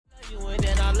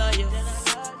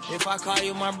If I call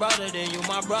you my brother, then you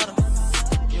my brother.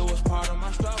 You was part of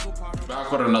my struggle.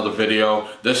 Back with another video.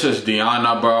 This is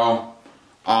Diana, bro.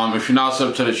 If you're not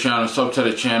sub to the channel, sub to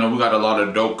the channel. We got a lot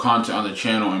of dope content on the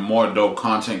channel and more dope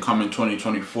content coming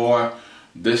 2024.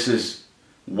 This is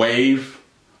Wave.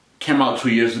 Came out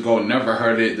 2 years ago, never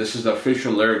heard it. This is the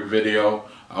official lyric video.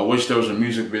 I wish there was a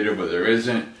music video, but there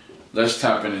isn't. Let's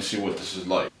tap in and see what this is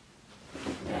like.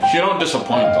 She don't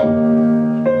disappoint though.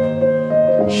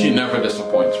 She never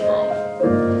disappoints, bro.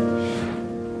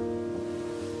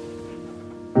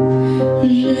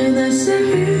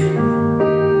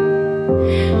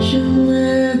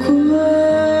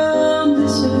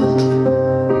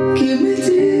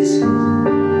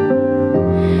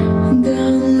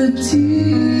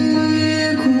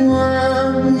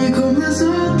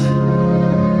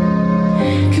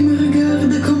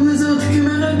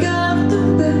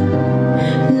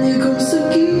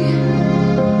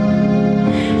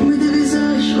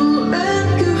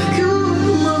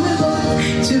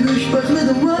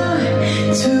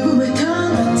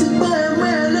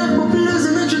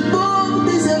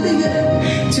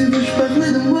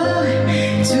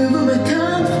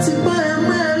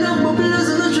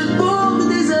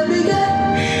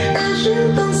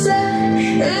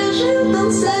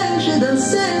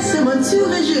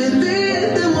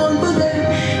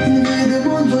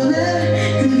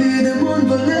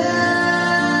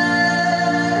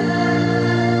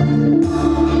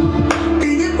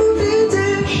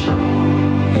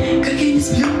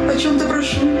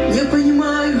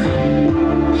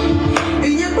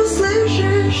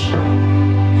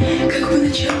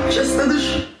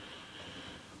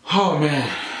 Oh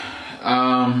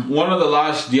man, one of the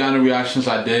last Diana reactions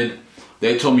I did,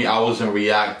 they told me I wasn't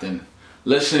reacting.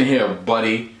 Listen here,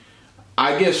 buddy.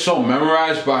 I get so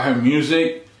memorized by her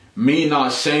music, me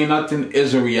not saying nothing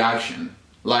is a reaction.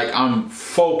 Like, I'm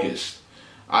focused.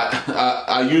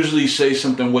 I usually say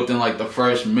something within like the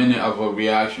first minute of a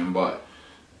reaction, but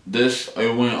this,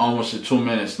 it went almost to 2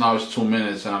 minutes. Now it's 2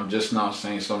 minutes and I'm just now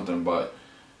saying something. But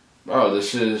bro,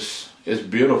 it's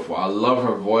beautiful. I love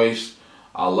her voice.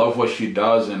 I love what she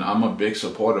does, and I'm a big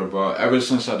supporter, bro. Ever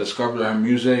since I discovered her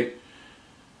music,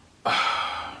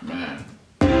 man.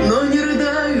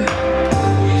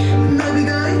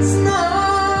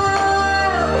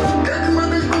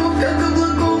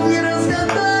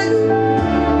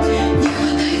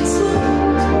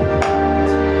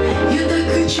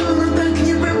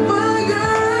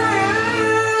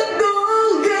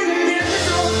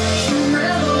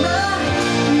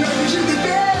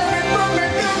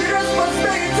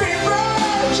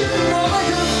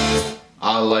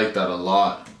 I like that a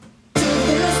lot.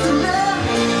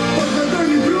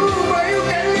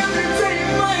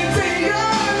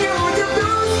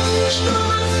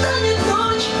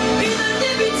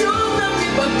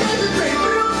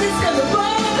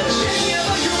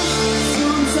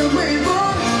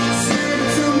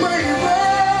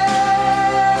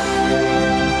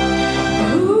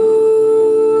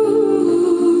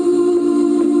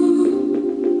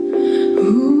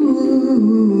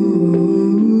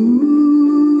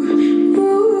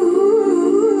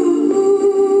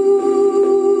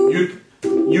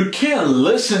 You can't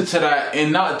listen to that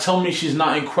and not tell me she's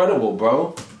not incredible,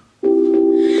 bro.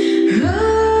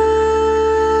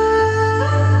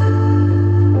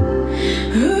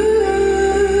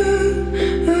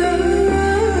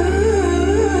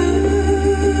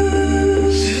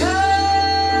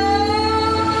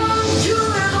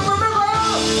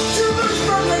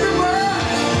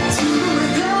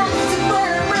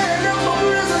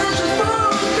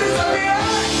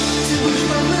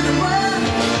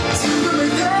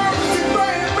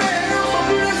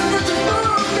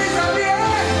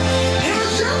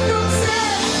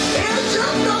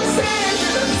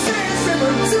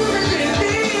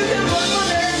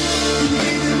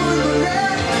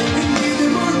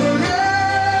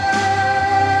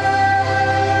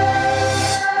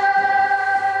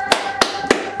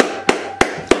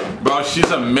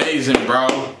 She's amazing,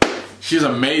 bro. She's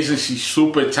amazing. She's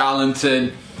super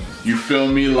talented. You feel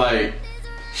me? Like,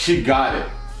 she got it.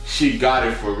 She got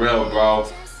it for real,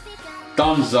 bro.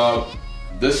 Thumbs up.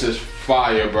 This is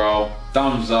fire, bro.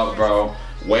 Thumbs up, bro.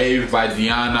 Wave by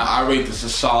Diana. I rate this a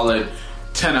solid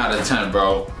 10 out of 10,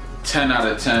 bro. 10 out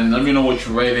of 10. Let me know what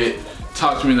you rate it.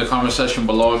 Talk to me in the comment section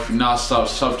below. If you're not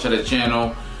sub to the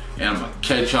channel. And I'm gonna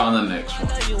catch y'all on the next one.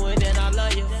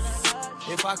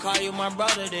 If I call you my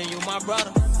brother, then you my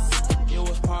brother.